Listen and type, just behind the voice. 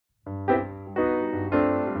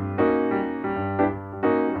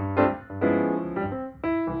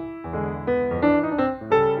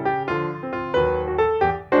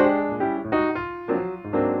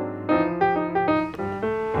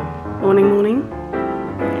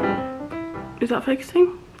that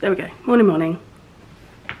focusing? There we go. Morning.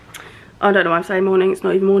 I don't know why I'm saying morning. It's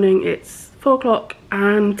not even morning. It's 4 o'clock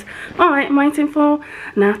and I'm waiting for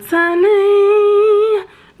Natalie.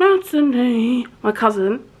 My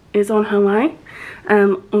cousin is on her way.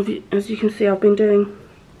 As you can see, I've been doing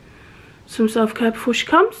some self-care before she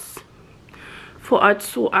comes. Thought I'd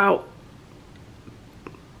sort out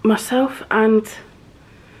myself and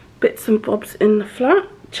bits and bobs in the flat.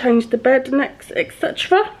 Change the bed next,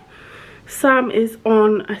 etc. Sam is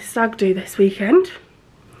on a stag do this weekend.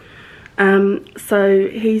 So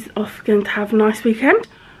he's off going to have a nice weekend.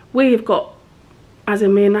 We have got, as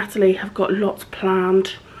in me and Natalie, have got lots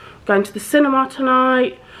planned. Going to the cinema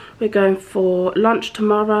tonight. We're going for lunch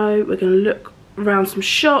tomorrow. We're going to look around some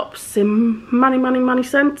shops in Money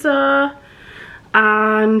Centre.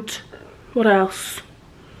 And what else?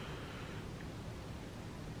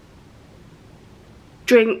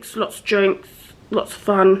 Drinks, lots of drinks, lots of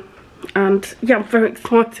fun. And yeah, I'm very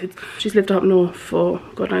excited. She's lived up north for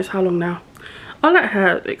God knows how long now. I'll let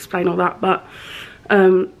her explain all that, but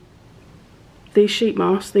these sheet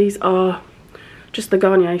masks, these are just the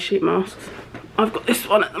Garnier sheet masks. I've got this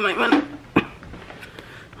one at the moment.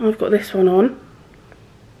 I've got this one on.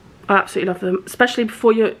 I absolutely love them, especially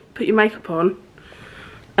before you put your makeup on.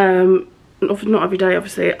 Not every day,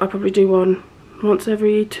 obviously. I probably do one once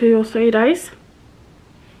every 2 or 3 days.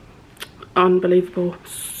 Unbelievable.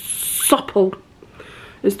 Supple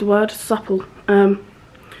is the word, supple.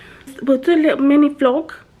 We'll do a little mini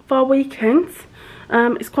vlog of our weekends.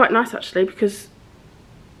 It's quite nice actually because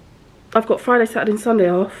I've got Friday, Saturday and Sunday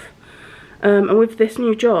off. And with this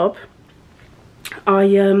new job, I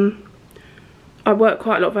work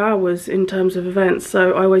quite a lot of hours in terms of events,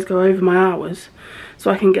 so I always go over my hours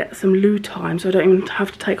so I can get some loo time, so I don't even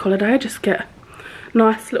have to take holiday. I just get a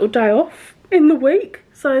nice little day off in the week.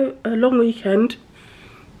 So a long weekend.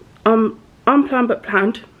 Unplanned but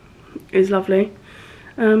planned is lovely.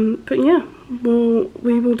 But yeah,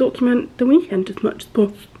 we will document the weekend as much as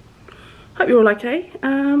possible. Hope you're all okay.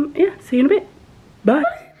 Yeah, see you in a bit. Bye.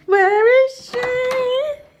 Where is she?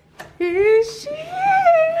 Here she is.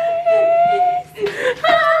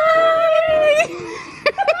 Hi.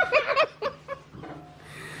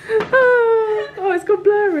 Oh, it's got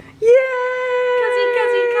blurry.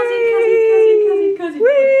 Cousin.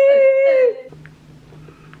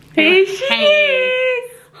 Here she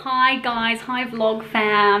is. Hi guys, hi vlog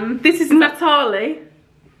fam. This is Natalie.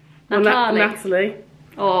 Natalie.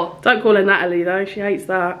 Oh, don't call her Natalie though, she hates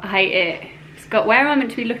that. I hate it. It's got, where am I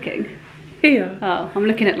meant to be looking? Here. Oh, I'm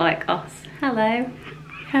looking at like us. Hello.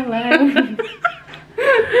 Hello.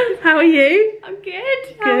 How are you? I'm good.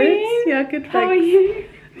 Good. How are you? Yeah, good, thanks. How are you?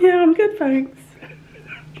 Yeah, I'm good, thanks.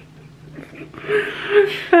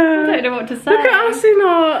 I don't know what to say. Look at us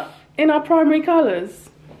in our primary colours.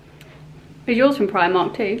 Is yours from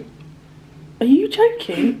Primark too? Are you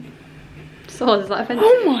joking? So is that offensive?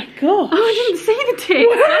 Oh my gosh. Oh, I didn't see the tick.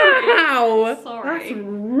 Wow. Sorry. That's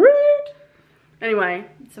rude. Anyway.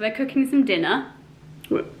 So we're cooking some dinner.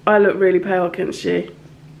 I look really pale, can't she?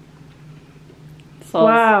 Sauce.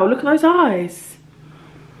 Wow, look at those eyes.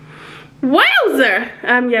 Wowzer!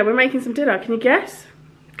 Yeah, we're making some dinner. Can you guess?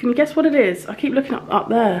 Can you guess what it is? I keep looking up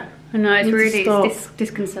there. I know, it's really it's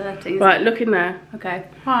disconcerting. Right, look in there. Okay.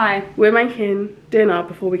 Hi. We're making dinner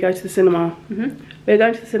before we go to the cinema. We're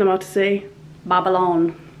going to the cinema to see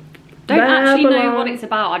Babylon. Don't actually know what it's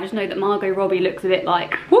about. I just know that Margot Robbie looks a bit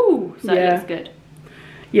like woo, so it looks good.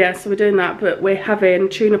 Yeah, so we're doing that, but we're having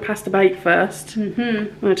tuna pasta bake first.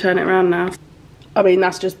 I'm gonna turn it around now. I mean,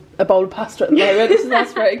 that's just a bowl of pasta at the moment, so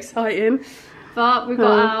that's very exciting. But we've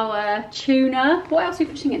got our tuna. What else are we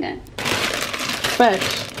putting in it? Veg.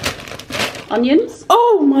 Onions.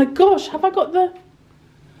 Oh my gosh, have I got the...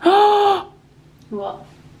 What?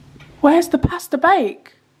 Where's the pasta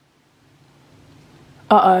bake?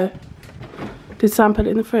 Uh-oh. Did Sam put it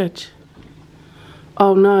in the fridge?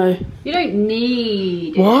 Oh no. You don't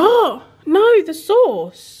need it. What? No, the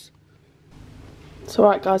sauce. It's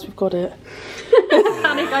alright guys, we've got it.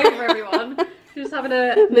 Panic over everyone. Just having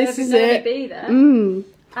a this is it. be there.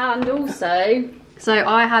 And also, so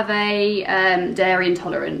I have a dairy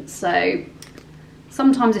intolerance, so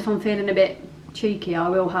sometimes if I'm feeling a bit cheeky, I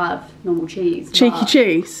will have normal cheese. Cheeky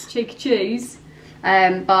cheese? Cheeky cheese.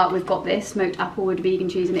 But we've got this smoked applewood vegan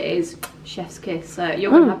cheese and it is chef's kiss. So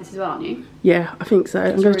you're going to have this as well, aren't you? Yeah, I think so.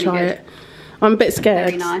 I'm going to try it. I'm a bit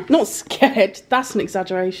scared. Very nice. Not scared, that's an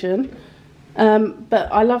exaggeration. But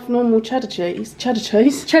I love normal cheddar cheese. Cheddar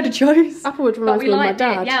cheese? Cheddar cheese. Applewood reminds me of my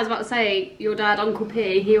dad. Yeah, I was about to say, your dad, Uncle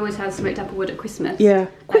P, he always has smoked applewood at Christmas. Yeah,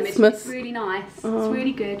 Christmas. It's really nice. It's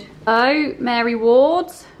really good. Oh, Mary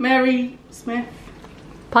Ward. Mary Smith.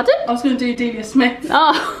 Pardon? I was going to do Delia Smith.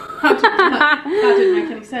 Oh. That didn't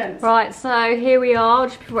make any sense. Right, so here we are,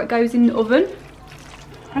 just before it goes in the oven.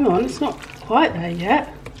 Hang on, it's not quite there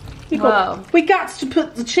yet. We Wow. got to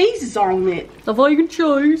put the cheeses on it. The vegan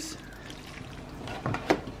cheese.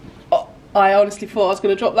 Oh, I honestly thought I was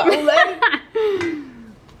going to drop that all there.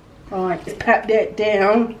 Right, let's pat that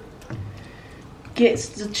down. Gets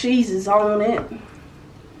the cheeses on it.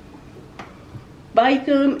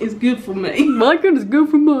 Bacon is good for me. Bacon is good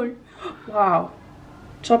for me. Wow.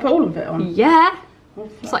 Should I put all of it on? Yeah.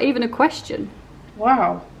 It's not even a question.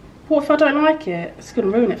 Wow. What if I don't like it? It's going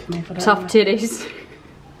to ruin it for me if I don't Tough like it. titties.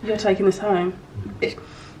 You're taking this home.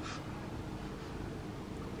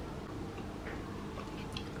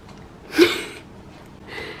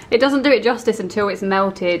 It doesn't do it justice until it's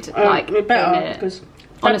melted, like it better, in it. because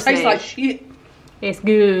Honestly, it tastes like shit. It's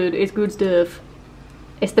good. It's good stuff.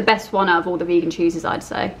 It's the best one out of all the vegan cheeses, I'd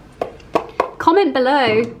say. Comment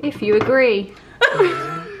below if you agree.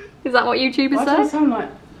 Is that what YouTubers Why does it say? sound like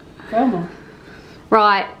Velma?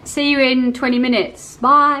 Right. See you in 20 minutes.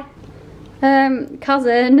 Bye.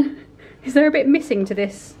 Cousin, is there a bit missing to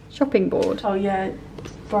this shopping board? Oh yeah, it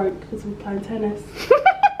broke because we're playing tennis.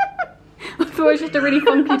 I thought it was just a really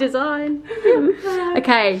funky design.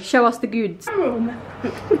 Okay, show us the goods.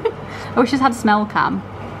 I wish this had a smell cam.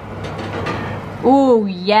 Oh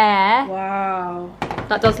yeah. Wow.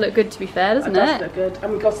 That does look good, to be fair, doesn't That it? does look good.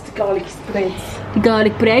 And we got the garlic spreads. The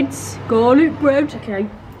garlic breads. Garlic bread. Okay.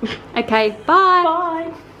 Okay, bye.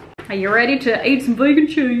 Bye. Are you ready to eat some vegan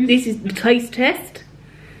cheese? This is the taste test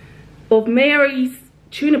of Mary's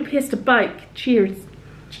tuna pasta bake. Cheers.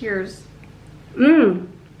 Cheers. Mmm.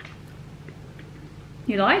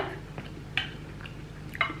 You like?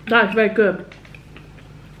 That's very good.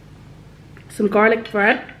 Some garlic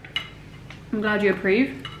bread. I'm glad you approve.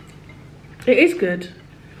 It is good.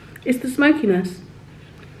 It's the smokiness.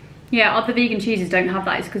 Yeah, other vegan cheeses don't have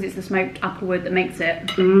that. It's because it's the smoked applewood that makes it.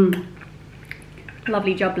 Mmm.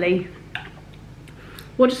 Lovely jubbly.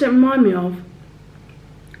 What does it remind me of?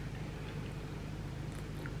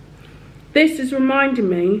 This is reminding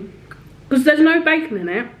me, because there's no bacon in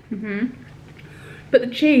it, but the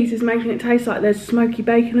cheese is making it taste like there's smoky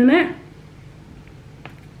bacon in it.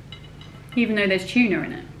 Even though there's tuna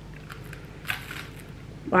in it.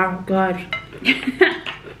 Wow, God.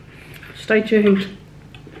 Stay tuned.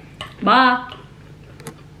 Bye.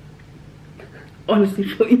 Honestly,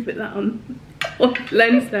 thought you put that on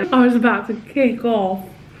lens there. I was about to kick off.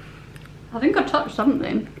 I think I touched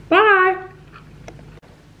something. Bye.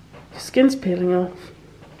 Your skin's peeling off.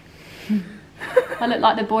 I look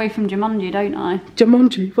like the boy from Jumanji, don't I?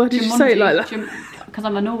 Jumanji. Why did you say it like that? Because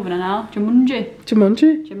I'm a northerner now. Jumanji.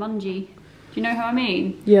 Jumanji? Jumanji. Do you know who I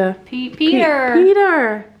mean? Yeah. Peter.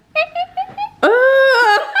 Peter.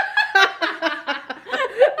 Oh!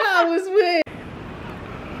 That was weird.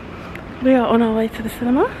 We are on our way to the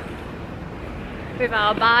cinema. With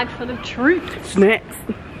our bag full of treats. Snacks.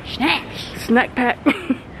 Snacks. Snack pack.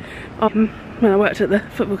 When I worked at the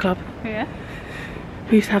football club, Yeah.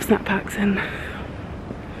 we used to have snack packs, and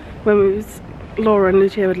when we was, Laura and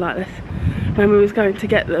Lucia would like this, when we was going to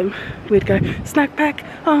get them, we'd go, snack pack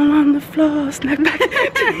all on the floor, snack pack.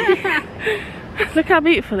 Look how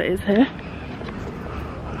beautiful it is here.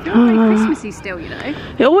 Very Christmassy still, you know.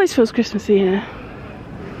 It always feels Christmassy here.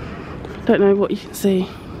 Don't know what you can see.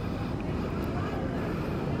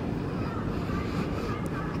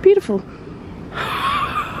 Beautiful.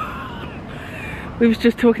 We was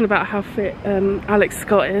just talking about how fit Alex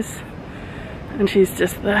Scott is, and she's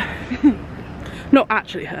just there. Not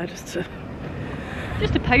actually her, just a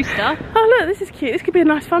poster. Oh look, this is cute. This could be a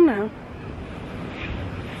nice thumbnail.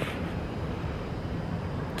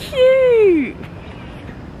 Cute.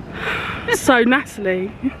 So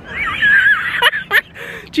Natalie.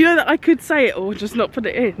 Do you know that I could say it or just not put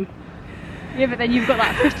it in? Yeah, but then you've got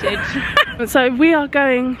that footage. So we are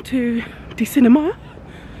going to the cinema.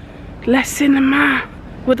 Le cinéma.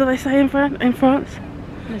 What do they say in France?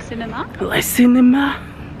 Le cinéma. Le cinéma.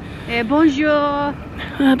 Bonjour.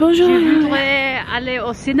 Bonjour. Je voudrais aller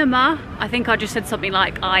au cinéma. I think I just said something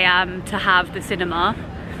like, I am to have the cinema.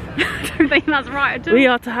 I don't think that's right at all. We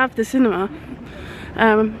are to have the cinema.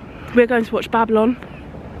 We're going to watch Babylon.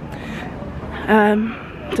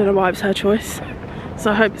 Don't know why it was her choice,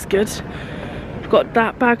 so I hope it's good. We've got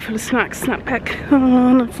that bag full of snacks, snack pack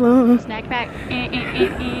on the floor. Snack pack.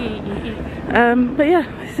 But yeah,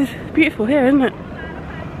 this is beautiful here, isn't it?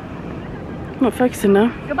 I'm not focusing now.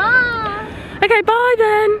 Goodbye. Okay, bye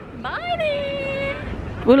then. Bye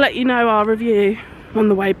then. We'll let you know our review on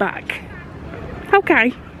the way back.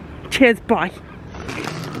 Okay. Cheers, bye.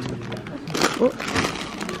 Oh.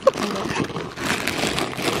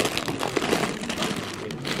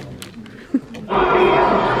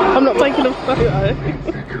 photo.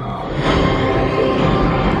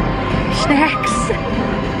 Snacks.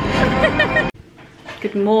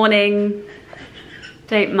 Good morning.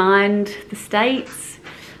 Don't mind the states.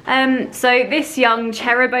 So this young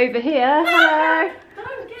cherub over here, hello.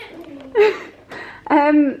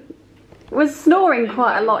 Was snoring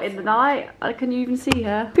quite a lot in the night. Can you even see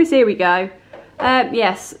her? Because here we go.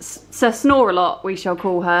 Yes, so snore a lot, we shall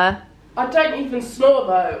call her. I don't even snore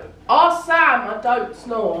though. Ask Sam, I don't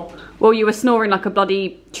snore. Well, you were snoring like a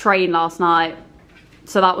bloody train last night,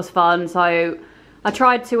 so that was fun. So I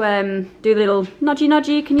tried to do the little nudgy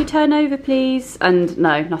nudgy, can you turn over please? And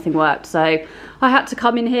no, nothing worked. So I had to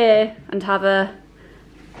come in here and have a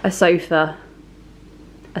sofa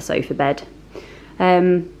bed.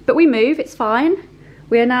 But we move, it's fine.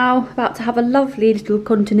 We are now about to have a lovely little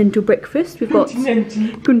continental breakfast. We've got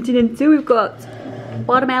continental. We've got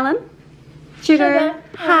watermelon, sugar,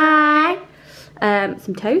 hi,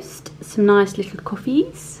 some toast, some nice little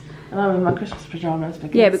coffees. And I'm in my Christmas pyjamas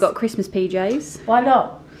because... Yeah, we've got Christmas PJs. Why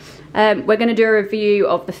not? We're going to do a review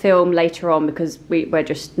of the film later on because we're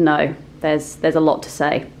just, no, there's a lot to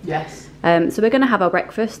say. Yes. So we're going to have our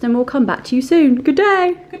breakfast and we'll come back to you soon. Good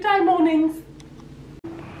day. Good day, mornings.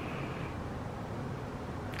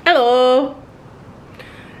 Hello.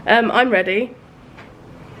 I'm ready.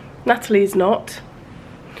 Natalie's not.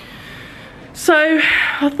 So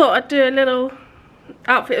I thought I'd do a little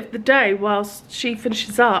outfit of the day whilst she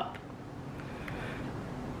finishes up.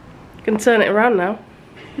 Gonna turn it around now.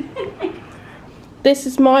 This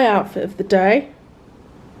is my outfit of the day.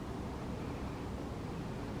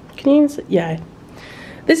 Can you even see? Yeah.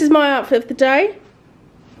 This is my outfit of the day.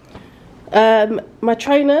 My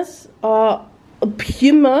trainers are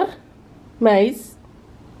Puma Maze.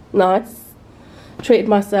 Nice. Treated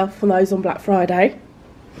myself for those on Black Friday.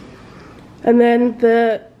 And then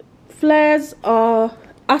the flares are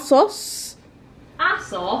ASOS.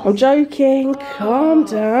 ASOS? I'm joking. Calm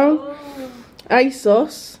down.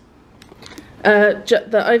 ASOS.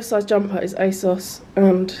 The oversized jumper is ASOS,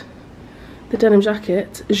 and the denim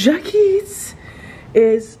jacket is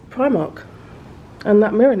Primark. And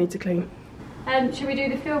that mirror needs to clean. Should we do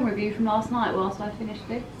the film review from last night whilst I finish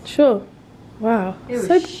this? Sure. Wow. It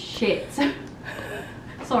was shit.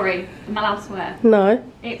 Sorry, am I allowed to swear? No.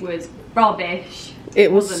 It was rubbish.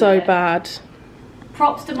 It was so bad.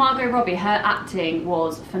 Props to Margot Robbie, her acting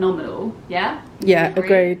was phenomenal, yeah? Yeah,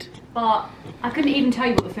 agreed. But I couldn't even tell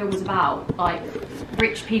you what the film was about. Like,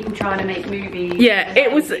 rich people trying to make movies. Yeah,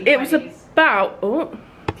 it was about, oh,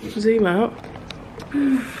 zoom out.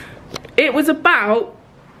 It was about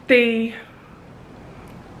the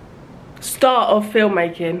start of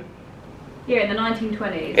filmmaking. Yeah, in the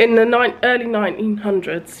 1920s. In the early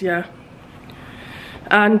 1900s, yeah.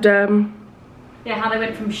 And yeah, how they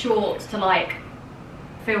went from shorts to like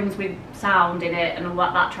films with sound in it and all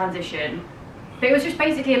that transition. But it was just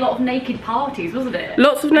basically a lot of naked parties, wasn't it?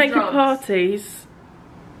 Lots of naked parties,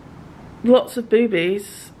 lots of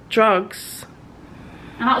boobies, drugs.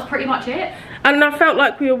 And that was pretty much it. And I felt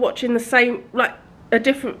like we were watching the same, like a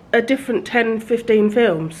different 10, 15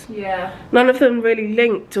 films. Yeah. None of them really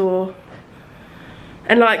linked, or,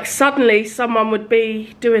 and like suddenly someone would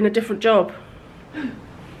be doing a different job.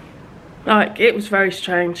 Like, it was very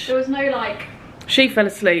strange. There was no like... She fell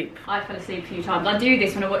asleep. I fell asleep a few times. I do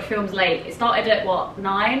this when I watch films late. It started at what,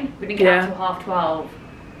 9? We didn't get out until 12:30.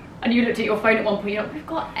 And you looked at your phone at one point, you're like, we've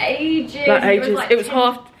got ages. Like ages. It was, like, it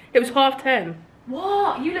was half 10.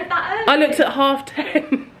 What? You looked that early? I looked at half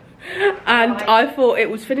 10 and I thought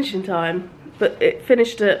it was finishing time, but it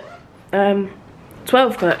finished at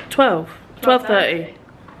 12:30.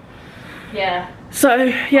 Yeah.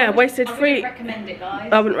 So yeah, wasted I free. wouldn't recommend it,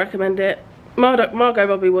 guys. I wouldn't recommend it. Margot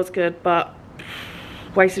Robbie was good, but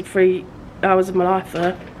wasted 3 hours of my life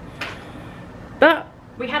there. But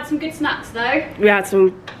we had some good snacks though. we had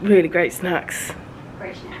some really great snacks.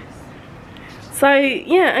 Great snacks. So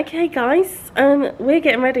yeah, okay guys, we're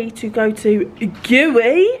getting ready to go to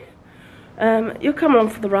Gooey. You're coming on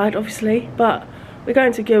for the ride obviously, but we're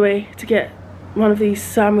going to Gooey to get one of these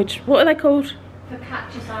sandwich, what are they called?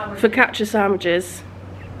 Focaccia sandwiches. Focaccia sandwiches.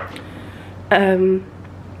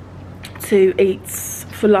 To eat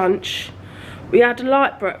for lunch. We had a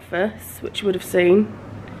light breakfast, which you would have seen.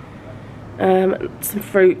 Some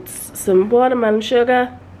fruits, some watermelon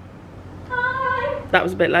sugar. Hi. That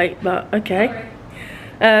was a bit late, but okay.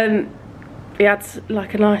 We had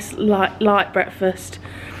like a nice light breakfast,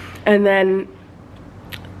 and then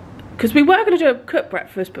because we were going to do a cooked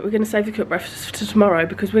breakfast, but we're going to save the cooked breakfast for tomorrow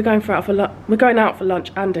because we're going out for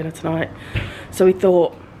lunch and dinner tonight. So we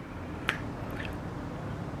thought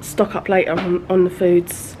stock up later on the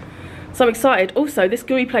foods. So So I'm excited. Also, this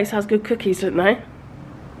gooey place has good cookies, don't they?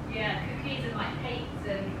 Yeah, cookies and like cakes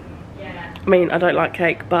and yeah. I mean, I don't like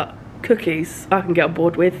cake, but cookies I can get on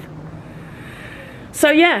board with.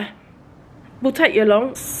 So yeah, we'll take you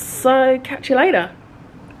along. So catch you later.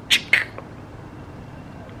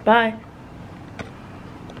 Bye.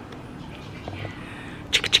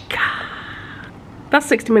 That's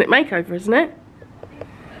 60-minute makeover, isn't it?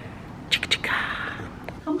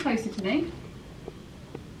 Come closer to me,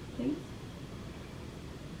 please.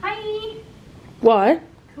 Hi. Why? I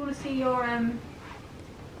want to see your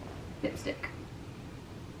lipstick.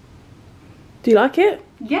 Do you like it?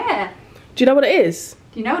 Yeah. Do you know what it is?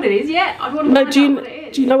 Do you know what it is? Yeah. I want to No, find out what it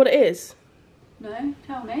is. do you know what it is? No,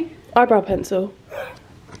 tell me. Eyebrow pencil.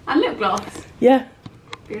 And lip gloss. Yeah.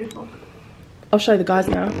 Beautiful. I'll show the guys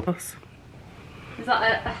now. Is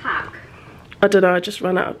that a hack? I don't know, I just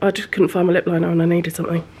ran out. I just couldn't find my lip liner and I needed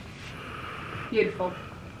something. Beautiful.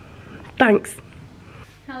 Thanks.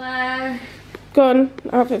 Hello. Go on,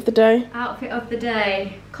 outfit of the day. Outfit of the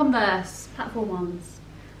day. Converse, platform ones.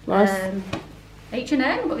 Nice. H&M,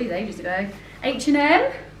 I got these ages ago.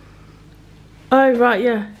 H&M. Oh, right,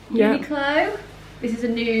 yeah. Yeah. Uniqlo. This is a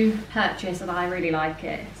new purchase and I really like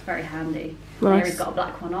it. It's very handy. Nice. Mary's got a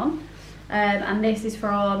black one on. And this is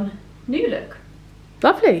from New Look.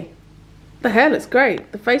 Lovely. The hair looks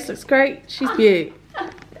great. The face looks great. She's beaut.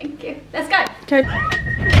 Thank you. Let's go. Okay.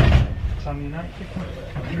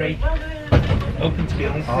 Great. Open to be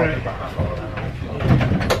on for it.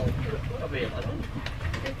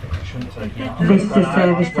 This is a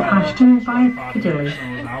service to Ashton by Piccadilly.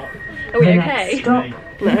 Are we The okay? next stop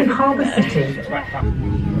is Harbour City.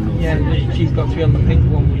 Yeah, she's got to be on the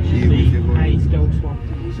pink one, which is the high Stokes one.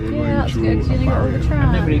 Yeah, that's good because you only got all the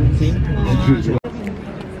tram. Never even seen it.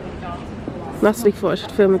 Natalie thought I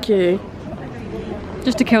should film the queue.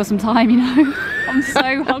 Just to kill some time, you know. I'm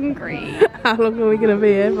so hungry. How long are we going to be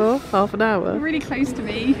here for? Half an hour? Really close to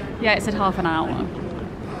me. Yeah, it said half an hour.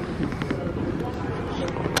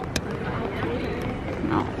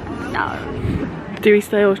 No. Do we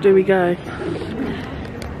stay or do we go?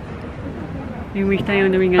 Do we stay or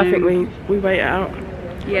do we go? I think we wait it out.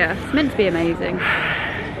 Yeah, it's meant to be amazing.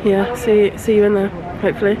 Yeah, see you in there,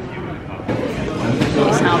 hopefully.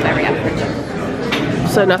 It's now very average.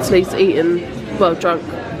 So Natalie's eaten, well, drunk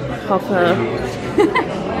half her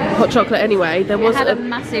hot chocolate anyway. There was had a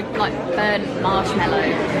massive like burnt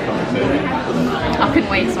marshmallow. I couldn't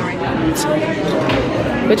wait, sorry.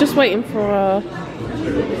 We're just waiting for our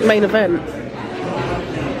main event.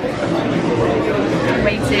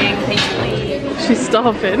 Waiting patiently. She's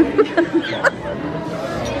starving.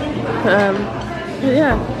 But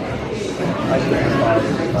yeah.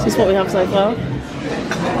 This is what we have so far.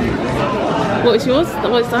 What is yours?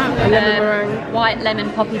 What is that? A lemon meringue? White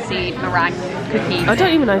lemon poppy seed meringue cookies. I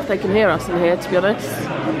don't even know if they can hear us in here, to be honest.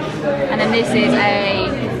 And then this is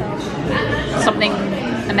a something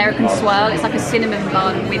American swirl. It's like a cinnamon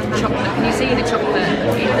bun with chocolate. Can you see the chocolate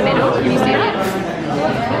in the middle? Can you see it?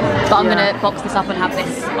 But I'm gonna box this up and have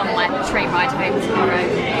this on my train ride home tomorrow.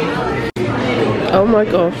 Oh my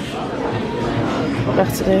gosh.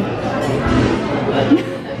 Natalie.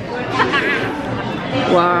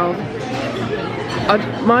 Wow.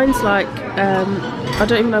 Mine's like, I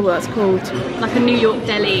don't even know what that's called. Like a New York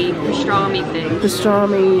deli pastrami thing.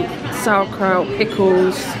 Pastrami, sauerkraut,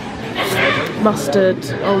 pickles, mustard.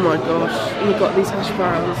 Oh my gosh. And we've got these hash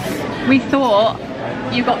browns. We thought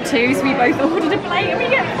you got two, so we both ordered a plate and we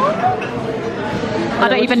get one. I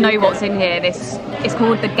don't even know what's in here. This it's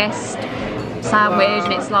called the guest sandwich,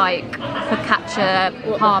 and it's like focaccia,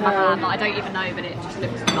 parmesan. I don't even know, but it just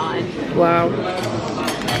looks fine. Wow.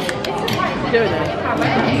 Doing it.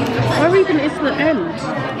 Where even is the end?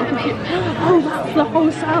 Oh, that's the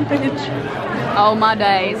whole sandwich. Oh my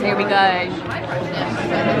days, here we go.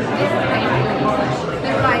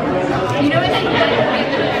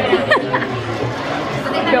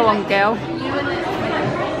 Go on, girl.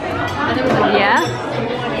 Yeah?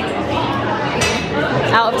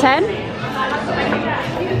 Out of 10?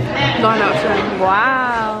 9 out of 10.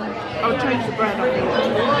 Wow. I'll change the bread, I think.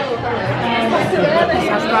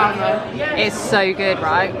 Hash brown though. It's so good,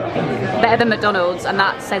 right? Better than McDonald's, and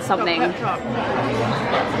that says something.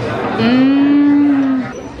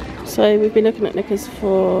 So we've been looking at knickers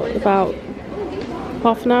for about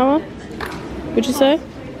half an hour, would you say?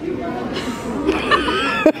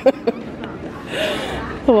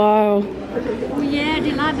 Wow. Yeah, do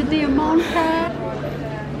you like the diamante?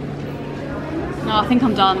 No, I think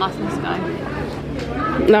I'm done. Let's go.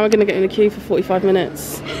 Now we're going to get in the queue for 45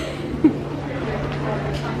 minutes.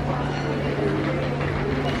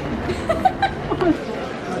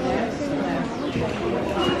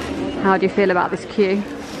 How do you feel about this queue?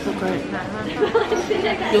 Not great.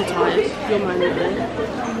 You're tired. You're moaning.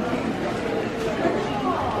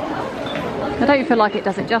 I don't feel like it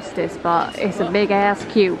does it justice, but it's a big ass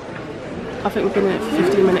queue. I think we've been in it for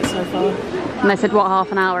 15 minutes so far. And they said, what,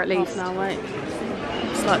 half an hour at least? Half an hour wait.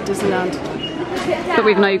 It's like Disneyland. But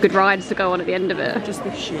we've no good rides to go on at the end of it. Just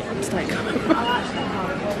this shit mistake.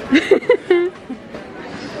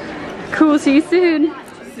 Cool, see you soon.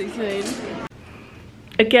 See you soon.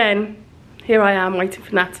 Again, here I am waiting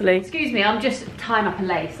for Natalie. Excuse me, I'm just tying up a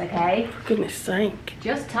lace, okay? For goodness sake.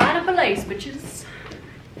 Just tying up a lace, bitches.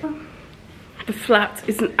 The flat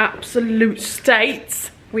is an absolute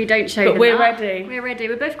state. We don't show but them we're that. ready. We're ready.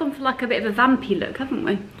 We've both gone for like a bit of a vampy look, haven't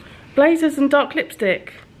we? Blazers and dark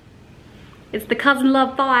lipstick. It's the cousin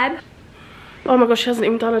love vibe. Oh my gosh, she hasn't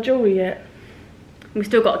even done her jewellery yet. We've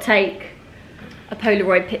still got to take a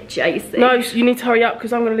Polaroid picture, you see. No, you need to hurry up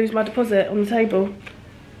because I'm going to lose my deposit on the table.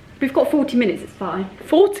 We've got 40 minutes, it's fine.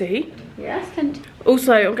 40? Yes, 10.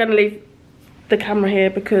 Also, I'm going to leave the camera here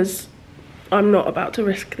because I'm not about to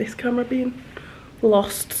risk this camera being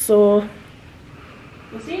lost, so...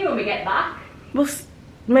 We'll see you when we get back. Well,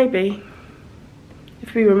 maybe.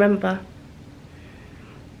 If we remember.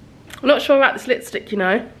 I'm not sure about this lipstick, you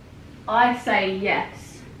know. I say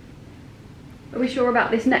yes. Are we sure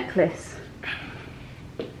about this necklace?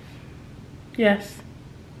 Yes.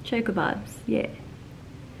 Choker vibes, yeah.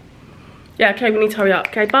 Yeah, okay, we need to hurry up.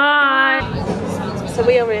 Okay, bye. So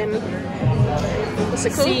we are in, what's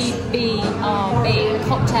it called? CBRB,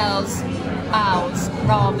 cocktails, owls,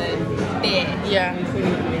 ramen, beer. Yeah.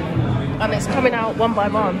 And it's coming out one by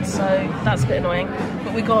one, so that's a bit annoying.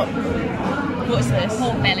 But we got, what is this?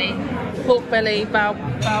 Pork belly. Pork belly, bao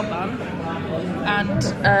bun, and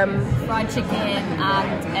Fried chicken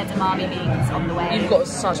and edamame beans on the way. you've got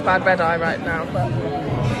such bad red eye right now, but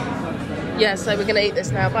yeah, so we're gonna eat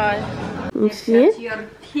this now, bye. You see it? Your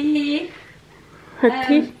tea. Her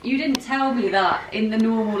tea? You didn't tell me that in the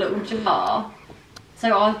normal little jar.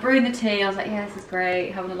 So I was brewing the tea, I was like, yeah, this is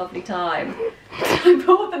great, having a lovely time. I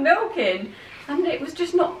poured the milk in, and it was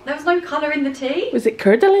just not, there was no colour in the tea. Was it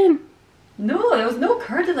curdling? No, there was no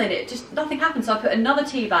curdle in it, just nothing happened. So I put another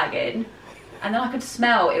tea bag in, and then I could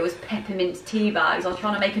smell it was peppermint tea bags. I was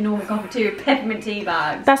trying to make a normal cup of tea with peppermint tea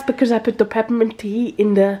bags. That's because I put the peppermint tea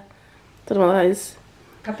in the, don't know what that is.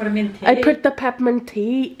 Peppermint tea? I put the peppermint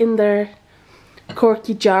tea in the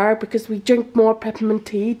corky jar because we drink more peppermint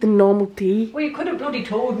tea than normal tea. Well, you could have bloody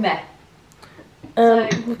told me.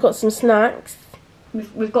 We've got some snacks.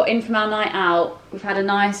 We've got in from our night out. We've had a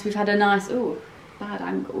nice, ooh, bad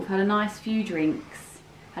angle. We've had a nice few drinks.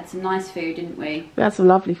 Had some nice food, didn't we? We had some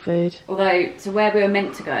lovely food. Although, so where we were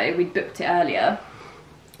meant to go, we'd booked it earlier.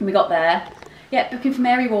 And we got there. Yeah, booking for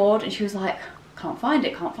Mary Ward, and she was like, can't find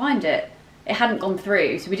it, can't find it. It hadn't gone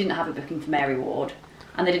through, so we didn't have a booking for Mary Ward.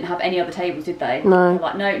 And they didn't have any other tables, did they? No. They were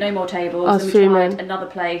like, no more tables. I was Then we tried fuming. another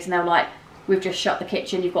place, and they were like, we've just shut the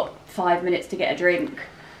kitchen, you've got 5 minutes to get a drink.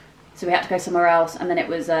 So we had to go somewhere else, and then it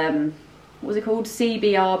was, what was it called?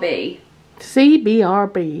 CBRB.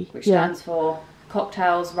 CBRB. Which stands for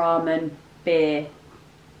cocktails, ramen, beer,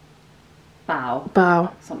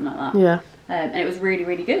 Bao. something like that. Yeah. And it was really,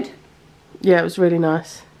 really good. Yeah, it was really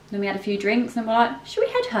nice. Then we had a few drinks, and we're like, should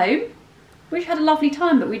we head home? We just had a lovely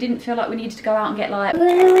time, but we didn't feel like we needed to go out and get like,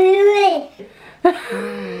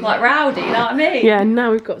 like rowdy, you know what I mean? Yeah,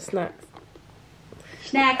 now we've got snacks.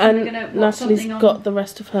 Snacks, And we're gonna watch Natalie's something on. got the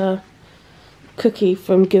rest of her cookie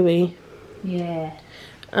from Gooey. Yeah.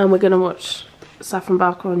 And we're going to watch Saffron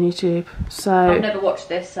Barker on YouTube. So I've never watched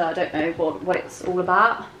this, so I don't know what it's all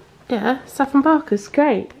about. yeah, Saffron Barker's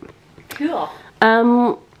great. Cool.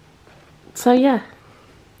 So yeah.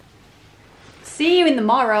 See you in the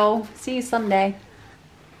morrow. See you Sunday.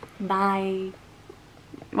 Bye.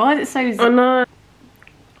 Why is it so... Oh no.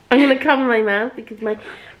 I'm going to cover my mouth because my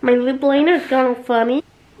lip liner's gone all funny.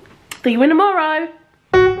 See you in tomorrow.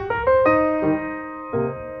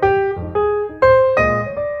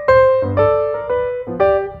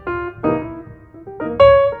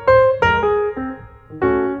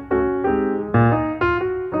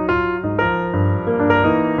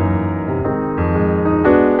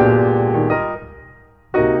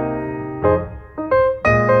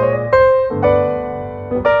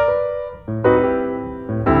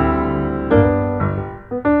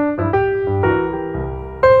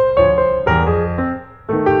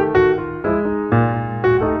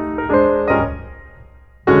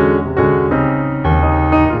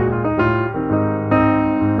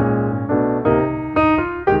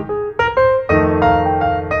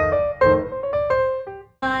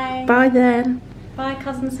 Bye. Bye then. Bye,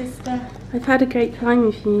 cousin, sister. I've had a great time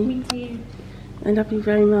with you. Me too. I love you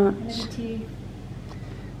very much. I love you too.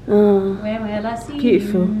 Oh, When will I see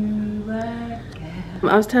beautiful. you again?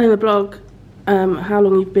 I was telling the blog how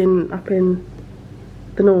long you've been up in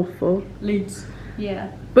the north for. Leeds.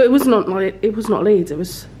 Yeah. But it was not like it was not Leeds. It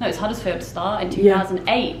was No, it's Huddersfield to start in Yeah.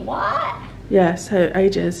 2008. What? yeah. So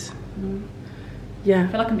ages. I Yeah.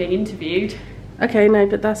 feel like I'm being interviewed. Okay, no,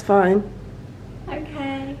 but that's fine.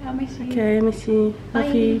 Okay, I'll miss you. Okay, I miss you. Love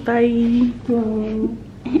Bye. you. Bye.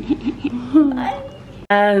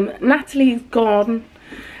 Natalie's gone.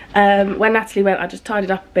 When Natalie went, I just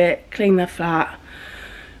tidied up a bit, cleaned the flat,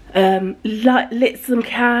 lit some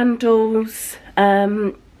candles,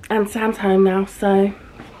 and Sam's home now, so.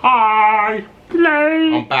 Hi!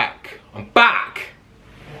 Hello! I'm back. I'm back!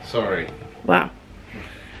 Sorry. Wow.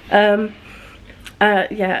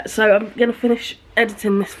 Yeah, so I'm gonna finish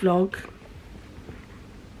editing this vlog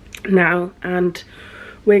now, and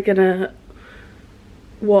we're gonna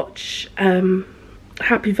watch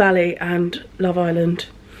Happy Valley and Love Island.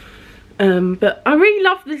 But I really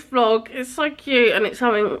love this vlog. It's so cute, and it's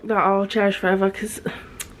something that I'll cherish forever, because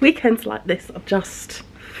weekends like this are just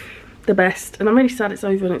the best, and I'm really sad it's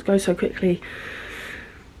over and it goes so quickly.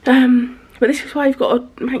 But this is why you've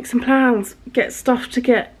got to make some plans, get stuff to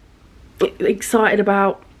get excited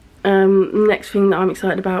about. Next thing that I'm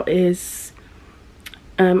excited about is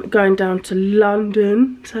going down to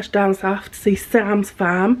London / down south to see Sam's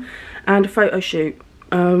fam and a photo shoot.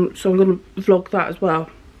 So I'm going to vlog that as well.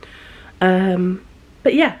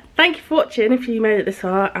 But yeah, thank you for watching if you made it this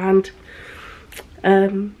far, and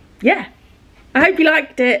yeah, I hope you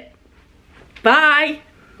liked it. Bye.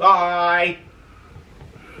 Bye!